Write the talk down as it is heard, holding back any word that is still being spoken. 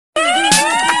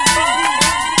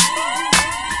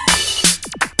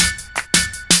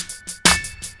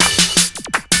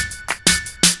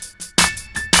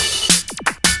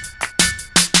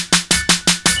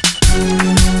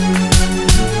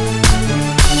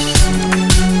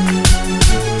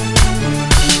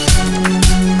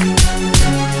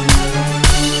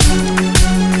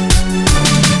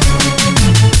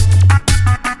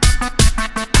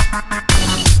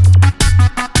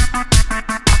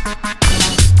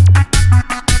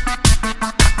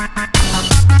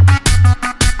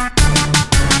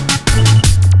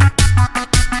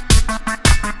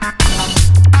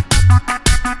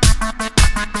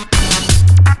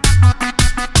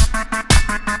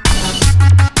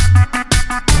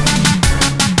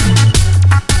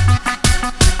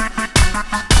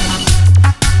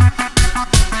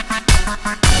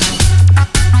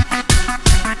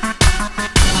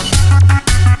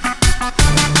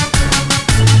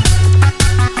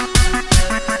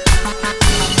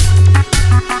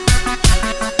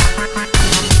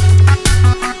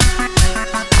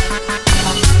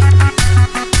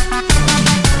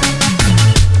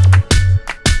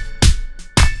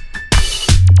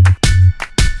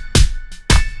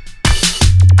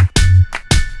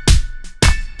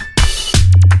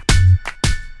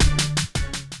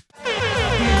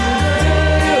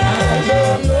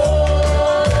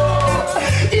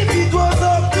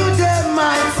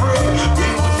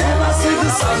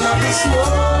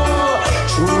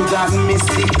that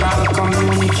mystical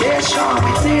communication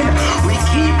within. We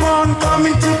keep on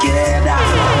coming together.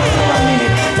 A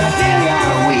minute, that they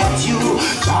are with you.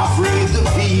 Just raise the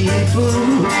people.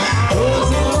 Those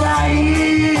who are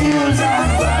healed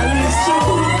and valleys too.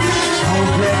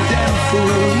 Don't let them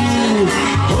fool you.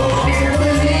 Oh, they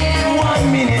believe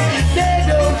 1 minute. They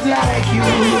don't like you.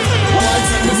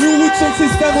 New Root Sound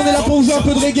System, on est là pour jouer un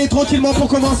peu de reggae tranquillement pour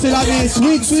commencer l'année.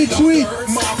 Sweet, sweet, sweet.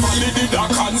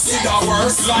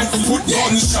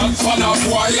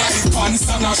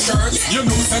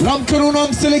 L'homme que l'on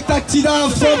nomme Selecta Ti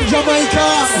Dav from Jamaica.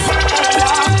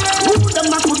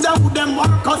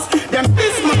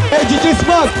 Hey DJ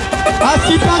SMOK, à ce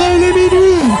qui paraît il est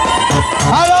minuit.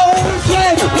 Alors on vous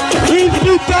souhaite une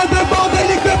putain de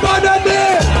bordélique de bonne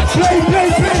année. Play, play,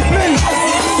 play, play.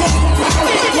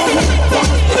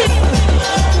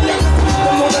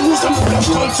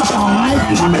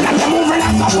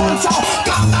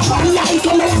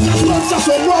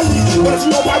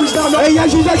 Hey, y'a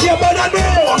juste à dire bonne année.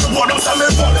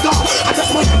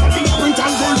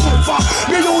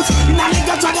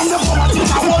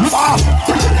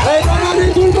 Hey, bonne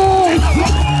année tout le monde.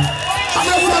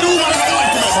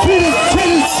 Chili,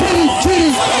 chili, chili, chili.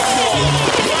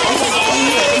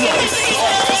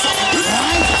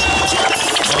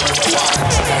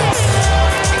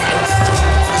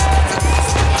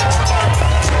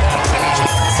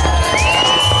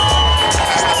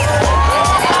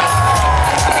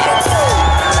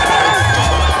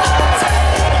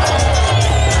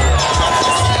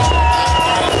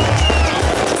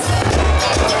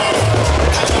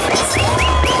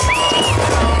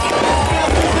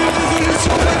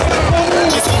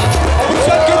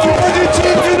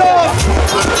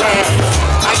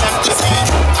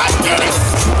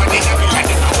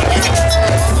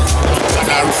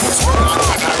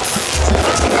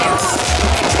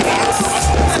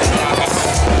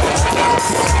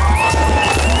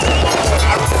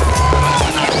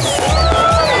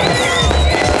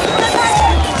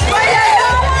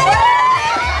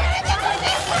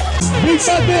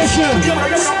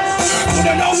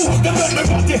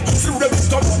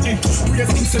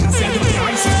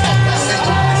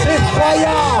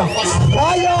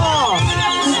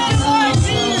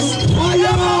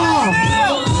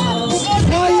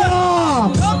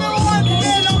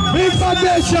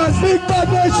 Big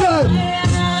vibration!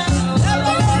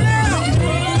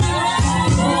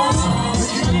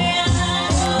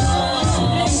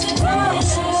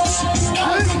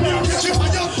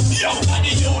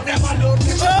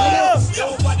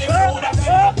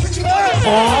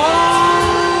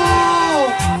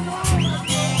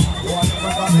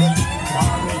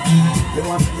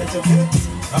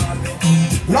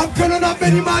 L'homme que l'on a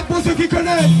béni mal pour ceux qui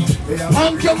connaissent.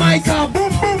 From Jamaica, boom,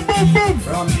 boom, boom, boom.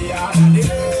 From the other day.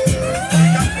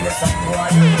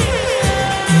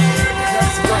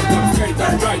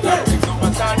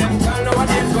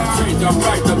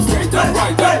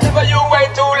 Whenever you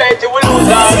wait too late, you will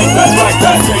lose all.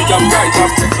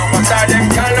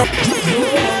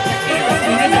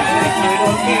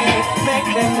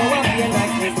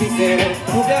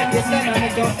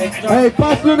 Hey,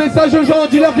 passe le message aux gens,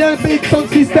 dis-leur bien Big Sound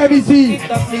System ici.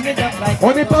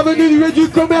 On n'est pas venu jouer du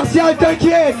commercial,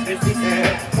 t'inquiète.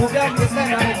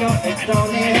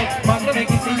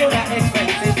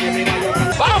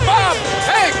 Bam bam!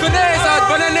 Hey, connais ça,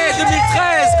 bonne année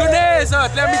 2013, connais ça,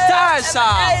 l'hermitage ça!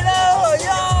 Hello,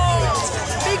 yo!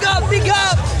 Big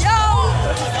up, yo!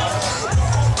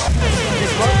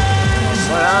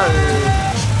 Voilà,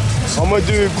 en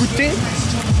mode goûter,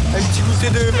 un petit goûter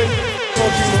de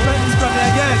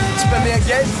Super meilleur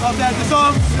gate, 31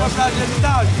 décembre, Plage de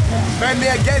L'hermitage. un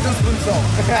meilleur gaz au sponsor.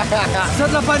 Ça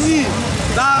de la famille,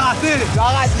 t'as raté.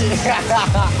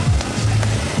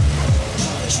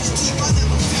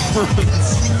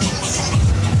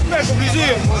 C'est obligé,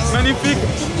 magnifique,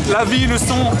 la vie, le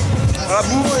son, la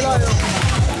bouffe,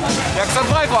 y'a que ça de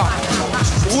vrai quoi.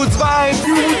 Roots vibe,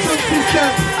 new Roots Sound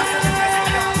System.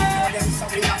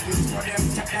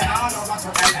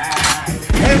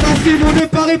 Et Massive, on est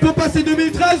paré pour passer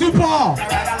 2013 ou pas?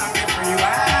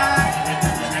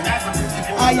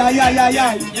 Aïe aïe aïe aïe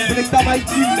aïe, Selecta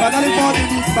Mighty, va dans les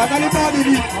pandémies, va dans les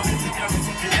pandémies.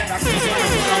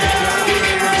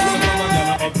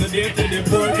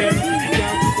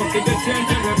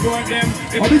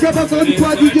 On big up encore une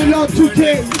fois DJ LORD2K.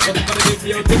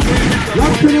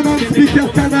 L'homme que le nom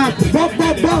speaker Kanak. Bop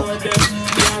bop bop.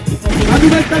 La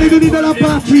Nouvelle-Calédonie dans la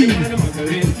partie.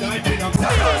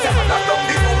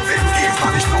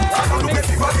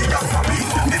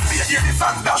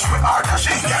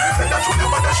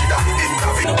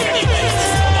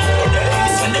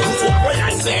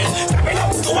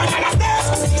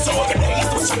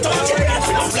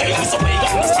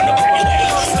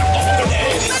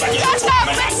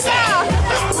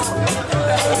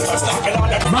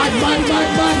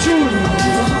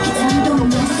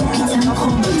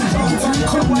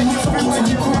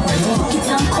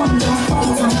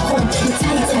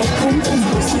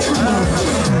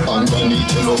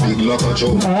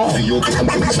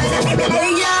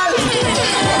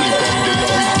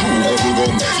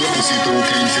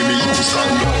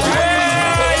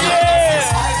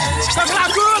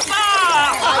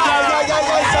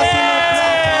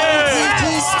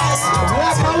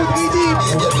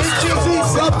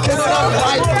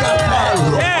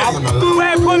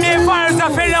 Première fois, ça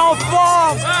fait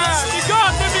l'enfant.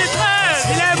 Igor 2013.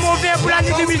 Il est mauvais pour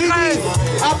l'année 2013.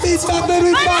 Applaudissements de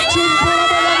Louis Martin pour la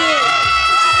bonne année.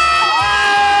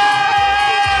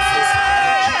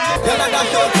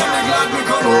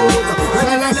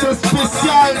 C'est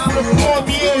spécial pour le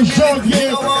 1er janvier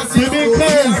 2013.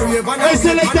 Et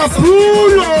SELECTA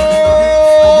Poule.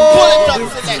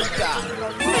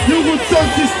 New Root Sound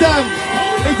System,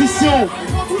 édition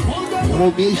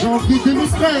 1er janvier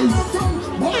 2013.